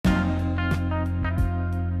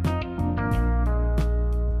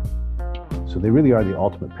they really are the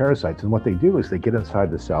ultimate parasites. And what they do is they get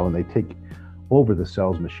inside the cell and they take over the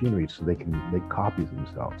cell's machinery so they can make copies of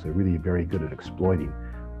themselves. They're really very good at exploiting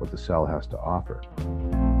what the cell has to offer.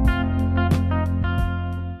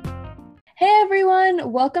 Hey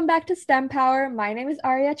everyone, welcome back to STEM Power. My name is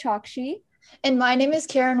Arya Chokshi. And my name is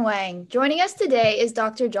Karen Wang. Joining us today is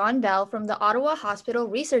Dr. John Bell from the Ottawa Hospital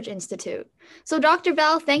Research Institute. So Dr.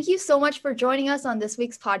 Bell, thank you so much for joining us on this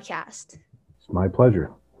week's podcast. It's my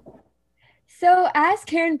pleasure. So as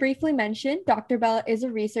Karen briefly mentioned, Dr. Bell is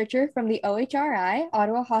a researcher from the OHRI,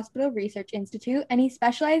 Ottawa Hospital Research Institute, and he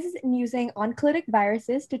specializes in using oncolytic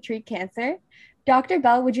viruses to treat cancer. Dr.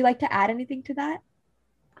 Bell, would you like to add anything to that?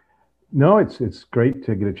 No, it's great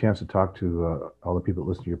to get a chance to talk to all the people that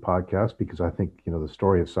listen to your podcast, because I think the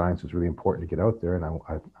story of science is really important to get out there, and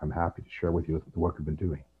I'm happy to share with you the work we've been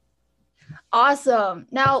doing. Awesome.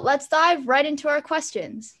 Now let's dive right into our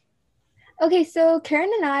questions. Okay, so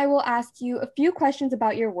Karen and I will ask you a few questions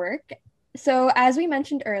about your work. So as we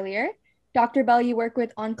mentioned earlier, Dr. Bell, you work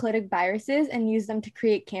with oncolytic viruses and use them to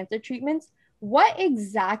create cancer treatments. What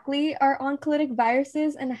exactly are oncolytic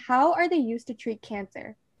viruses and how are they used to treat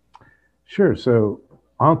cancer? Sure. So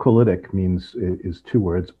oncolytic is two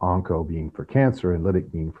words, onco being for cancer and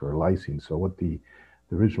lytic being for lysine. So what the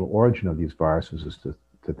original origin of these viruses is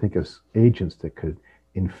to think of agents that could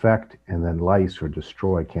infect and then lyse or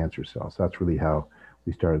destroy cancer cells. That's really how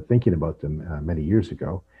we started thinking about them many years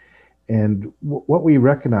ago. And what we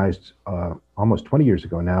recognized almost 20 years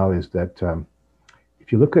ago now is that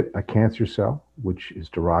if you look at a cancer cell, which is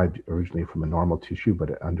derived originally from a normal tissue, but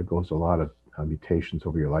it undergoes a lot of mutations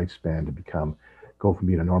over your lifespan to go from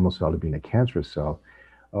being a normal cell to being a cancerous cell.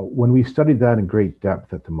 When we studied that in great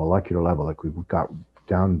depth at the molecular level, like we've got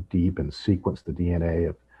down deep and sequenced the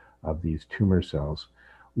DNA of these tumor cells,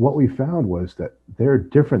 what we found was that they're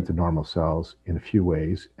different than normal cells in a few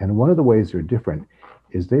ways. And one of the ways they're different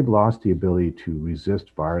is they've lost the ability to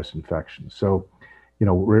resist virus infections. So,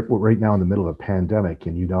 we're right now in the middle of a pandemic,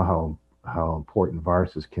 and how important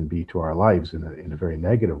viruses can be to our lives in a very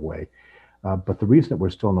negative way. But the reason that we're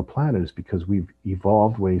still on the planet is because we've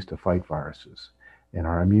evolved ways to fight viruses. And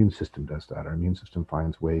our immune system does that. Our immune system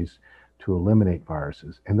finds ways to eliminate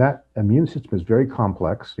viruses. And that immune system is very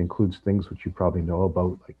complex. It includes things which you probably know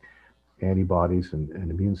about, like antibodies and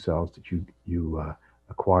immune cells that you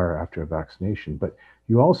acquire after a vaccination. But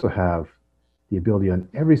you also have the ability, on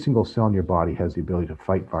every single cell in your body has the ability to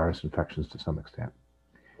fight virus infections to some extent.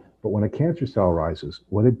 But when a cancer cell arises,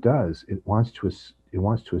 what it does, it wants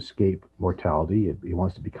to escape mortality. It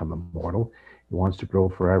wants to become immortal. It wants to grow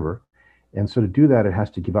forever. And so to do that, it has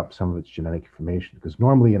to give up some of its genetic information, because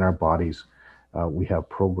normally in our bodies, we have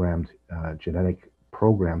programmed genetic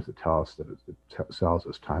programs that tell us that it tells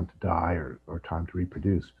us time to die or time to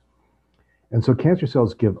reproduce. And so cancer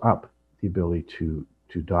cells give up the ability to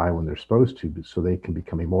die when they're supposed to, so they can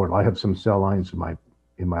become immortal. I have some cell lines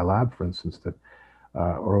in my lab, for instance, that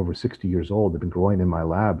are over 60 years old. They've been growing in my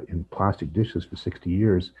lab in plastic dishes for 60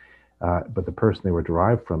 years, but the person they were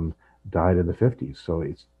derived from died in the 50s. So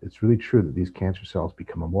it's really true that these cancer cells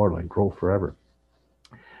become immortal and grow forever.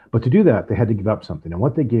 But to do that, they had to give up something. And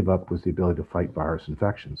what they gave up was the ability to fight virus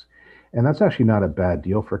infections. And that's actually not a bad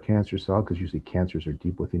deal for a cancer cell, because usually cancers are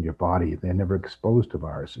deep within your body. They're never exposed to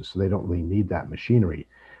viruses, so they don't really need that machinery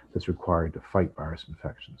that's required to fight virus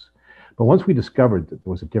infections. But once we discovered that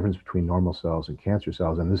there was a difference between normal cells and cancer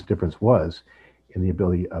cells, and this difference was in the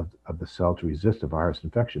ability of the cell to resist a virus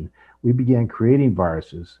infection, we began creating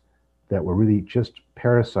viruses that were really just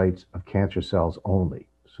parasites of cancer cells only.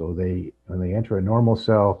 So when they enter a normal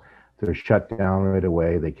cell, they're shut down right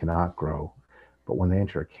away. They cannot grow. But when they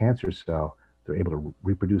enter a cancer cell, they're able to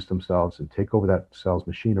reproduce themselves and take over that cell's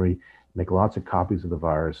machinery, make lots of copies of the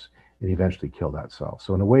virus, and eventually kill that cell.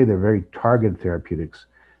 So in a way, they're very targeted therapeutics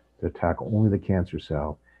that attack only the cancer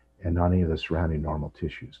cell and not any of the surrounding normal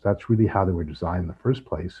tissues. That's really how they were designed in the first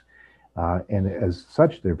place. And as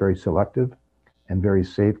such, they're very selective and very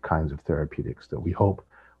safe kinds of therapeutics that we hope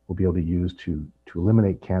we'll be able to use to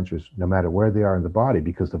eliminate cancers no matter where they are in the body,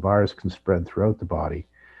 because the virus can spread throughout the body,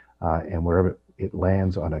 and wherever it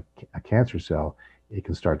lands on a cancer cell, it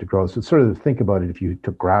can start to grow. So sort of think about it, if you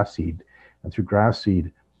took grass seed and threw grass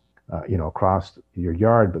seed across your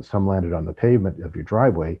yard, but some landed on the pavement of your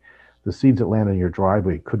driveway, the seeds that landed in your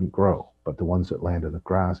driveway couldn't grow, but the ones that land in the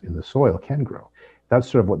grass, in the soil, can grow. That's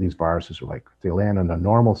sort of what these viruses are like. If they land on a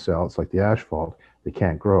normal cell, it's like the asphalt, they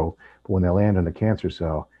can't grow. But when they land on a cancer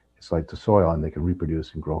cell, it's like the soil, and they can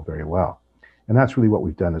reproduce and grow very well. And that's really what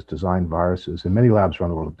we've done, is design viruses, and many labs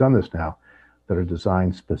around the world have done this now, that are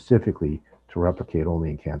designed specifically to replicate only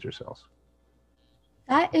in cancer cells.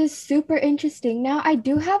 That is super interesting. Now, I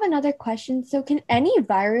do have another question. So, can any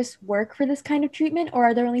virus work for this kind of treatment, or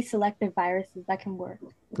are there only selective viruses that can work?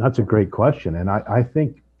 That's a great question. And I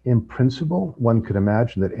think in principle, one could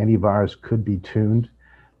imagine that any virus could be tuned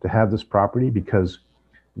to have this property because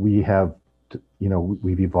we have,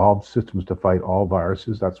 we've evolved systems to fight all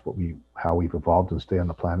viruses. That's how we've evolved and stay on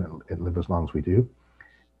the planet and live as long as we do.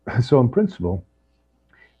 So in principle,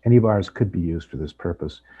 any virus could be used for this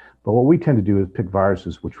purpose. But what we tend to do is pick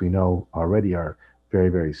viruses which we know already are very,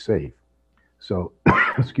 very safe. So,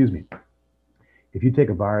 excuse me, if you take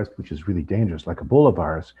a virus which is really dangerous, like Ebola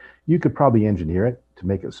virus, you could probably engineer it to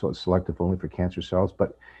make it so it's selective only for cancer cells,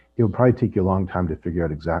 but it would probably take you a long time to figure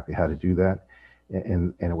out exactly how to do that.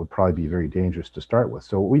 And it would probably be very dangerous to start with.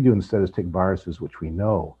 So what we do instead is take viruses which we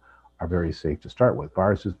know are very safe to start with.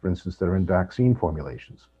 Viruses, for instance, that are in vaccine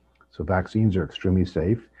formulations. So vaccines are extremely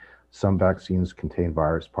safe. Some vaccines contain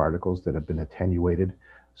virus particles that have been attenuated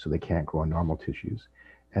so they can't grow in normal tissues.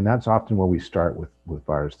 And that's often where we start with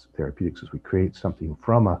virus therapeutics, is we create something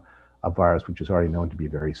from a virus which is already known to be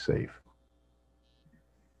very safe.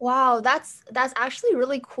 Wow, that's actually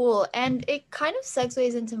really cool. And it kind of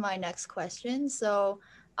segues into my next question. So,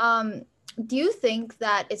 do you think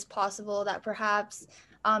that it's possible that perhaps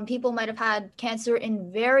people might have had cancer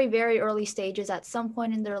in very, very early stages at some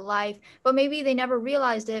point in their life, but maybe they never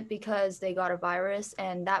realized it because they got a virus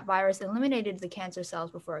and that virus eliminated the cancer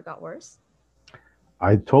cells before it got worse?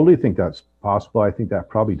 I totally think that's possible. I think that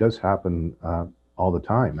probably does happen all the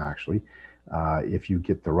time, actually. If you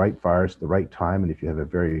get the right virus, the right time, and if you have a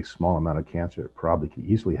very small amount of cancer, it probably can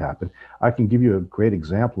easily happen. I can give you a great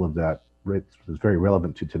example of that. It's very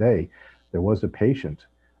relevant to today. There was a patient,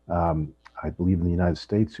 I believe in the United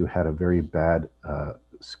States, who had a very bad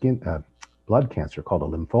blood cancer called a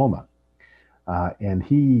lymphoma. And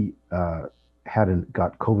he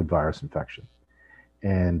got COVID virus infection.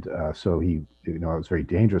 And so it was very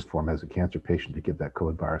dangerous for him as a cancer patient to get that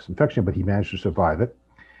COVID virus infection, but he managed to survive it.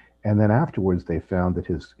 And then afterwards, they found that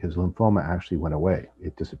his lymphoma actually went away.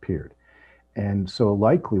 It disappeared. And so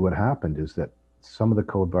likely what happened is that some of the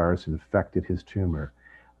COVID virus infected his tumor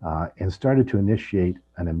and started to initiate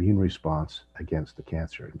an immune response against the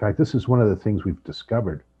cancer. In fact, this is one of the things we've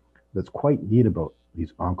discovered that's quite neat about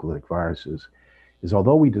these oncolytic viruses, is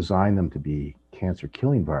although we design them to be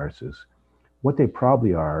cancer-killing viruses, what they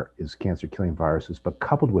probably are is cancer-killing viruses, but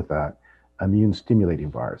coupled with that,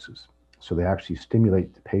 immune-stimulating viruses. So they actually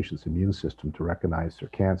stimulate the patient's immune system to recognize their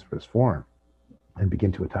cancerous form and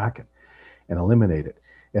begin to attack it and eliminate it.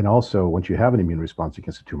 And also, once you have an immune response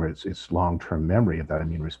against a tumor, its long-term memory of that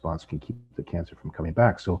immune response can keep the cancer from coming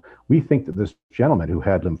back. So we think that this gentleman who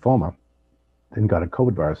had lymphoma, then got a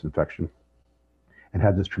COVID virus infection and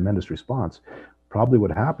had this tremendous response, probably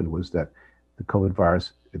what happened was that the COVID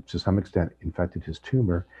virus, to some extent, infected his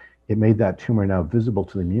tumor. It made that tumor now visible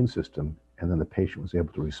to the immune system, and then the patient was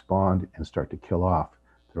able to respond and start to kill off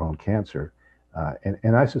their own cancer.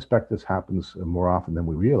 And I suspect this happens more often than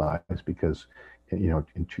we realize because,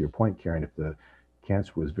 and to your point, Karen, if the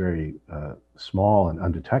cancer was very small and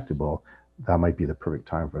undetectable, that might be the perfect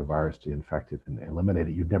time for a virus to infect it and eliminate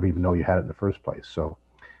it. You'd never even know you had it in the first place. So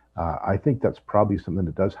I think that's probably something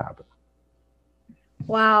that does happen.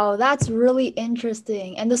 Wow, that's really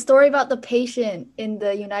interesting. And the story about the patient in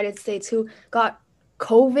the United States who got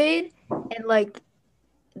COVID and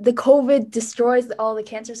the COVID destroys all the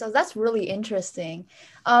cancer cells. That's really interesting.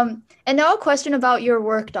 And now a question about your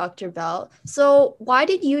work, Dr. Bell. So why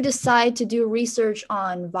did you decide to do research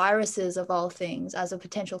on viruses of all things as a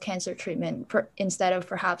potential cancer treatment instead of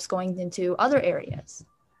perhaps going into other areas?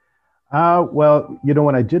 Well,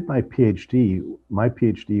 when I did my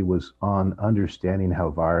PhD was on understanding how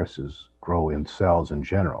viruses grow in cells in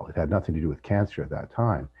general. It had nothing to do with cancer at that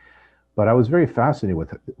time. But I was very fascinated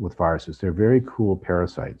with viruses. They're very cool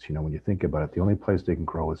parasites. When you think about it, the only place they can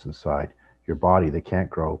grow is inside your body. They can't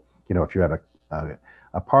grow, if you're at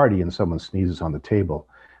a party and someone sneezes on the table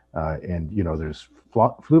and, there's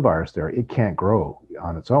flu virus there, it can't grow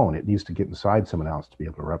on its own. It needs to get inside someone else to be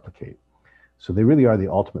able to replicate. So they really are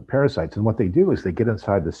the ultimate parasites. And what they do is they get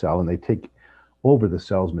inside the cell and they take over the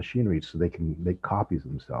cell's machinery so they can make copies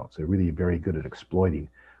of themselves. They're really very good at exploiting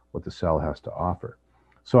what the cell has to offer.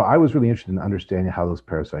 So I was really interested in understanding how those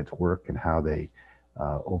parasites work and how they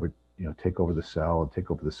take over the cell and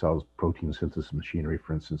take over the cell's protein synthesis machinery,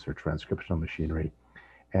 for instance, or transcriptional machinery.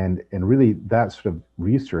 And really that sort of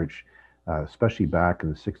research, especially back in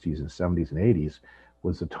the 60s and 70s and 80s,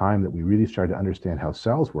 was the time that we really started to understand how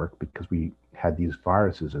cells work because we had these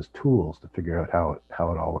viruses as tools to figure out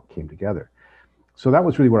how it all came together. So that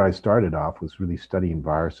was really where I started off, was really studying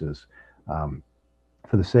viruses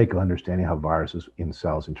for the sake of understanding how viruses in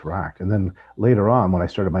cells interact. And then later on, when I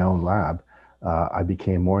started my own lab, I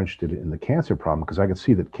became more interested in the cancer problem because I could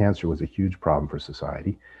see that cancer was a huge problem for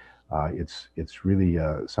society. It's really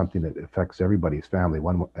something that affects everybody's family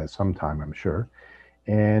one at some time, I'm sure.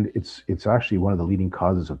 And it's actually one of the leading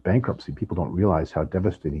causes of bankruptcy. People don't realize how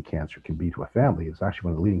devastating cancer can be to a family. It's actually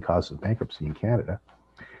one of the leading causes of bankruptcy in Canada.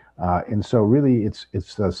 And so really it's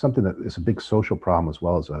something that is a big social problem as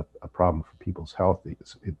well as a problem for people's health.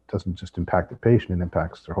 It doesn't just impact the patient, it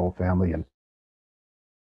impacts their whole family. And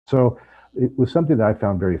so it was something that I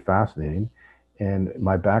found very fascinating. And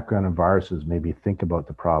my background in viruses made me think about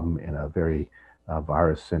the problem in a very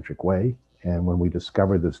virus-centric way. And when we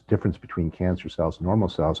discovered this difference between cancer cells and normal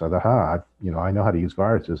cells, I thought, I know how to use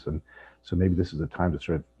viruses. And so maybe this is a time to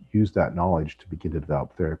sort of use that knowledge to begin to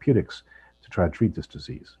develop therapeutics to try to treat this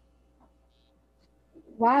disease.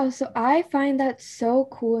 Wow, so I find that so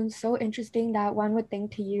cool and so interesting that one would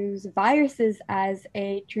think to use viruses as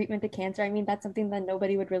a treatment to cancer. I mean, that's something that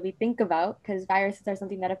nobody would really think about because viruses are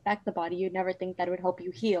something that affect the body. You'd never think that it would help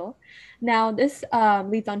you heal. Now, this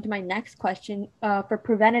leads on to my next question for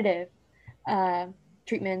preventative uh,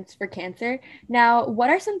 treatments for cancer. Now,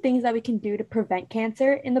 what are some things that we can do to prevent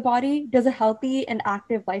cancer in the body? Does a healthy and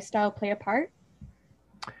active lifestyle play a part?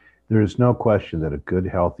 There is no question that a good,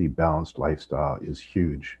 healthy, balanced lifestyle is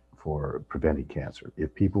huge for preventing cancer.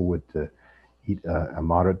 If people would eat a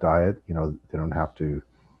moderate diet, they don't have to,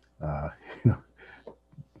 uh, you know,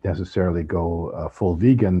 necessarily go full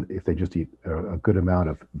vegan if they just eat a good amount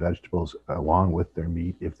of vegetables along with their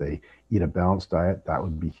meat. If they eat a balanced diet, that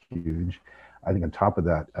would be huge. I think on top of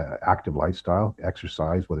that, active lifestyle,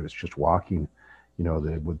 exercise, whether it's just walking,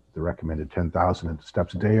 the recommended 10,000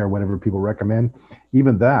 steps a day or whatever people recommend,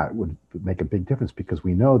 even that would make a big difference because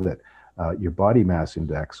we know that your body mass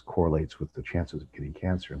index correlates with the chances of getting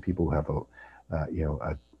cancer. And people who have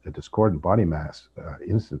a discordant body mass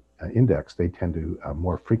index, they tend to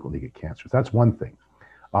more frequently get cancer. That's one thing.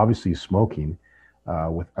 Obviously, smoking,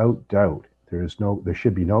 without doubt, there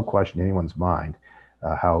should be no question in anyone's mind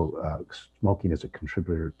how smoking is a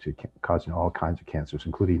contributor to causing all kinds of cancers,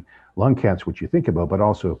 including lung cancer, which you think about, but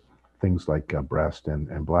also things like breast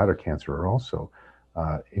and bladder cancer are also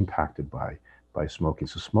impacted by smoking.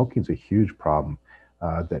 So smoking is a huge problem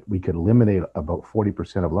that we could eliminate about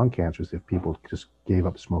 40% of lung cancers if people just gave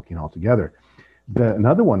up smoking altogether.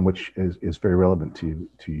 Another one, which is very relevant to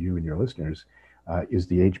you and your listeners, is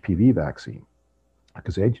the HPV vaccine.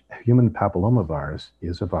 Because human papillomavirus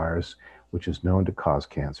is a virus which is known to cause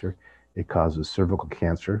cancer. It causes cervical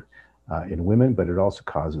cancer in women, but it also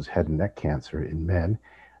causes head and neck cancer in men.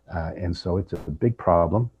 And so it's a big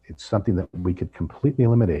problem. It's something that we could completely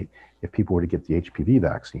eliminate if people were to get the HPV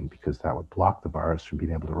vaccine, because that would block the virus from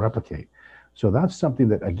being able to replicate. So that's something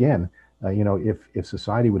that, again, if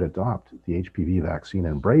society would adopt the HPV vaccine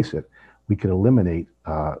and embrace it, we could eliminate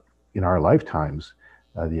in our lifetimes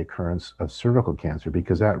the occurrence of cervical cancer,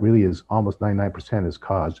 because that really is almost 99% is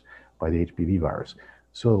caused by the HPV virus.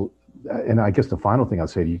 So, and I guess the final thing I'll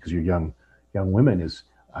say to you, because you're young women, is,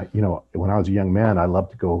 when I was a young man, I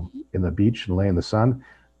loved to go in the beach and lay in the sun,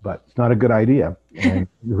 but it's not a good idea. And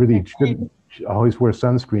you really shouldn't always wear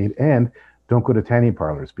sunscreen, and don't go to tanning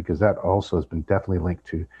parlors, because that also has been definitely linked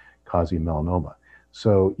to causing melanoma.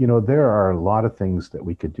 So, there are a lot of things that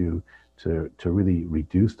we could do to really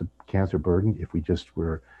reduce the cancer burden if we just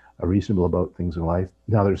were reasonable about things in life.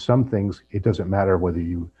 Now, there's some things, it doesn't matter whether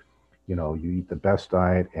you eat the best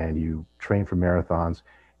diet and you train for marathons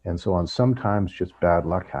and so on. Sometimes just bad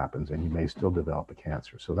luck happens and you may still develop a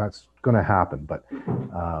cancer. So that's going to happen. But,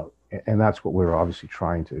 and that's what we're obviously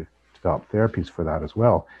trying to develop therapies for that as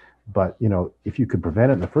well. But, if you could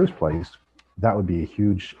prevent it in the first place, that would be a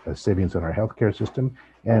huge savings in our healthcare system.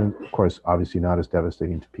 And of course, obviously not as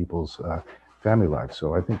devastating to people's family lives.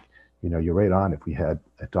 So I think, you're right on. If we had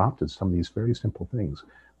adopted some of these very simple things,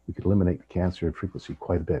 we could eliminate the cancer frequency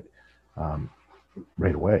quite a bit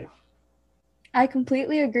right away. I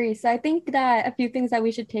completely agree. So I think that a few things that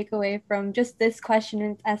we should take away from just this question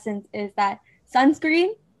in essence is that sunscreen,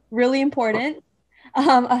 really important,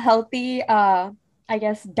 a healthy, I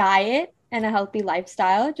guess, diet and a healthy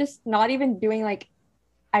lifestyle, just not even doing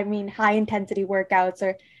high intensity workouts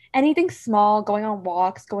or anything small, going on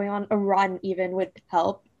walks, going on a run even would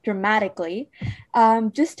help dramatically.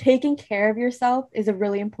 Just taking care of yourself is a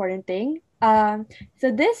really important thing.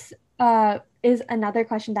 So this is another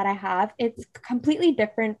question that I have. It's completely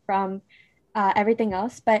different from everything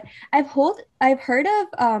else, but I've heard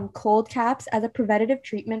of cold caps as a preventative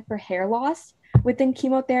treatment for hair loss within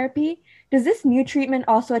chemotherapy. Does this new treatment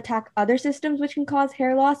also attack other systems which can cause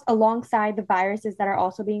hair loss alongside the viruses that are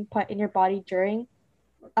also being put in your body during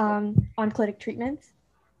about oncolytic treatments?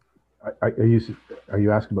 Are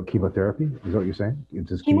you asking about chemotherapy? Is that what you're saying?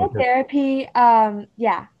 Does Chemotherapy,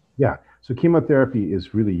 yeah. Yeah. So chemotherapy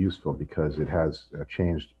is really useful because it has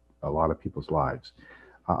changed a lot of people's lives.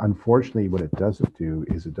 Unfortunately, what it doesn't do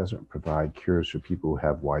is it doesn't provide cures for people who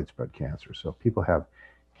have widespread cancer. So if people have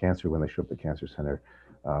cancer when they show up at the cancer center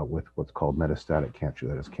with what's called metastatic cancer,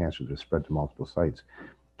 that is cancer that is spread to multiple sites,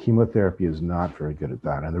 chemotherapy is not very good at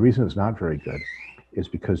that. And the reason it's not very good is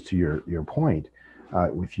because, to your point,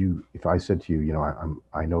 if I said to you,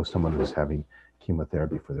 I know someone who's having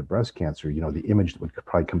chemotherapy for their breast cancer, the image that would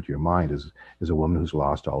probably come to your mind is a woman who's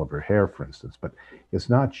lost all of her hair, for instance. But it's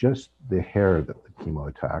not just the hair that the chemo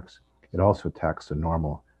attacks. It also attacks the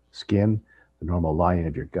normal skin, the normal lining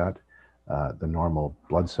of your gut, the normal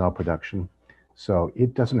blood cell production. So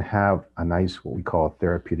it doesn't have a nice, what we call a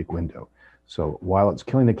therapeutic window. So while it's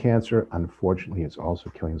killing the cancer, unfortunately, it's also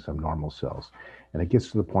killing some normal cells. And it gets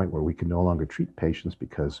to the point where we can no longer treat patients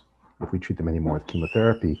because if we treat them anymore with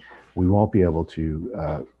chemotherapy, we won't be able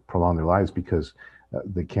to prolong their lives because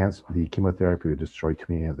the chemotherapy would destroy too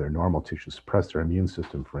many of their normal tissues, suppress their immune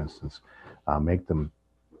system, for instance, make them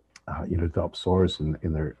develop sores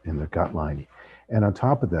in their gut lining. And on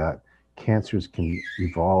top of that, cancers can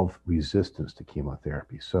evolve resistance to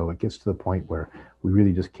chemotherapy. So it gets to the point where we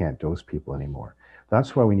really just can't dose people anymore.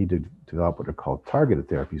 That's why we need to develop what are called targeted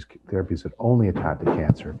therapies, therapies that only attack the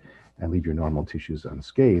cancer and leave your normal tissues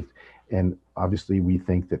unscathed. And obviously we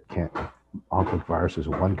think that oncolytic virus is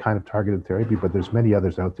one kind of targeted therapy, but there's many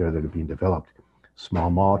others out there that are being developed.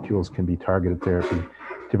 Small molecules can be targeted therapy.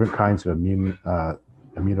 Different kinds of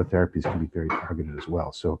immunotherapies can be very targeted as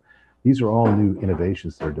well. So these are all new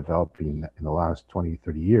innovations that are developing in the last 20,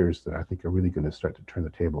 30 years that I think are really going to start to turn the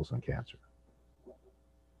tables on cancer.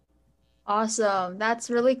 Awesome. That's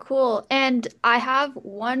really cool. And I have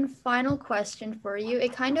one final question for you.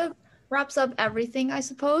 It kind of wraps up everything, I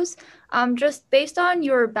suppose. Just based on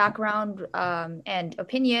your background and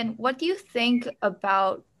opinion, what do you think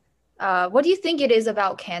it is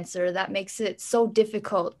about cancer that makes it so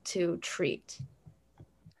difficult to treat?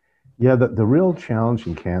 Yeah, the real challenge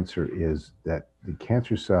in cancer is that the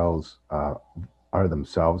cancer cells are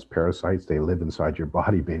themselves parasites. They live inside your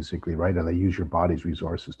body basically, right? And they use your body's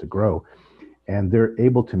resources to grow. And they're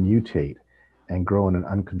able to mutate and grow in an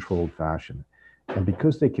uncontrolled fashion. And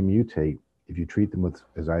because they can mutate, if you treat them with,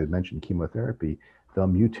 as I mentioned, chemotherapy, they'll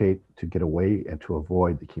mutate to get away and to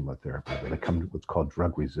avoid the chemotherapy. They become what's called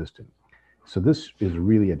drug resistant. So this is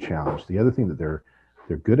really a challenge. The other thing that they're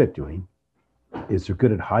good at doing is they're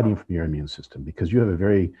good at hiding from your immune system because you have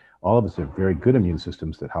all of us have very good immune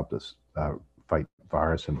systems that help us fight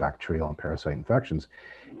virus and bacterial and parasite infections.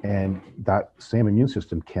 And that same immune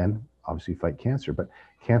system can obviously fight cancer, but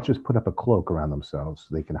cancers put up a cloak around themselves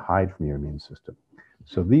so they can hide from your immune system.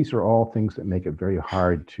 So these are all things that make it very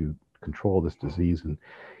hard to control this disease. And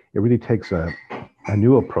it really takes a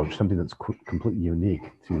new approach, something that's completely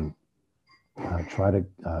unique to try to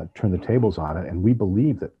turn the tables on it. And we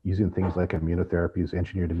believe that using things like immunotherapies,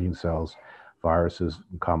 engineered immune cells, viruses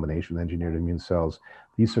in combination with engineered immune cells,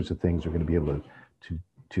 these sorts of things are going to be able to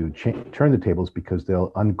turn the tables because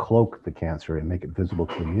they'll uncloak the cancer and make it visible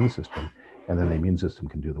to the immune system. And then the immune system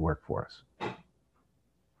can do the work for us.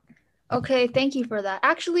 Okay, thank you for that.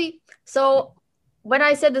 Actually, so when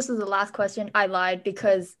I said this was the last question, I lied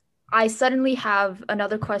because I suddenly have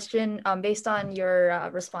another question based on your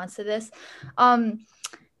response to this.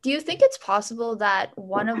 Do you think it's possible that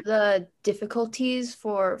one of the difficulties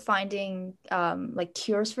for finding like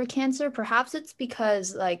cures for cancer, perhaps it's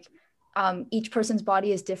because each person's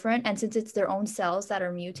body is different, and since it's their own cells that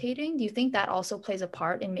are mutating, do you think that also plays a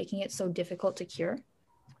part in making it so difficult to cure?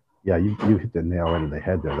 Yeah, you hit the nail right in the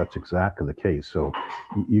head there. That's exactly the case. So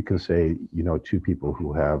you can say, two people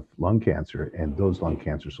who have lung cancer, and those lung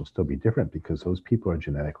cancers will still be different because those people are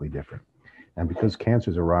genetically different. And because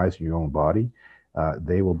cancers arise in your own body,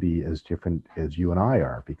 they will be as different as you and I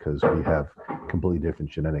are because we have completely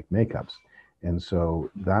different genetic makeups. And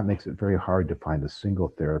so that makes it very hard to find a single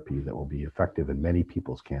therapy that will be effective in many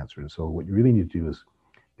people's cancer. And so what you really need to do is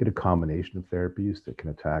get a combination of therapies that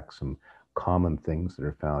can attack some common things that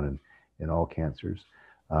are found in all cancers.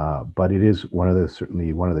 But it is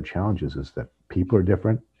certainly one of the challenges is that people are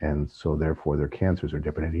different, and so therefore their cancers are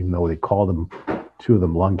different. And even though they call two of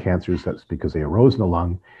them lung cancers, that's because they arose in the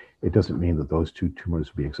lung, it doesn't mean that those two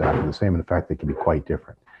tumors will be exactly the same. In fact, they can be quite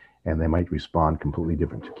different, and they might respond completely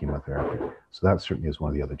different to chemotherapy. So that certainly is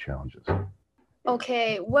one of the other challenges.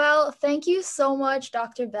 Okay, well, thank you so much,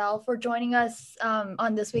 Dr. Bell, for joining us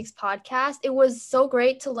on this week's podcast. It was so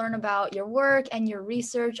great to learn about your work and your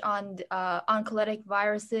research on oncolytic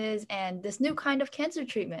viruses and this new kind of cancer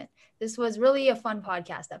treatment. This was really a fun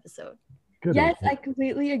podcast episode. Good. Yes, I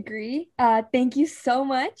completely agree. Thank you so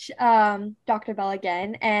much, Dr. Bell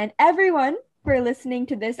again, and everyone for listening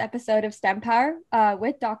to this episode of STEM Power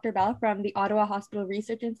with Dr. Bell from the Ottawa Hospital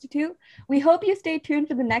Research Institute. We hope you stay tuned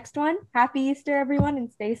for the next one. Happy Easter, everyone,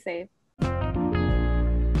 and stay safe.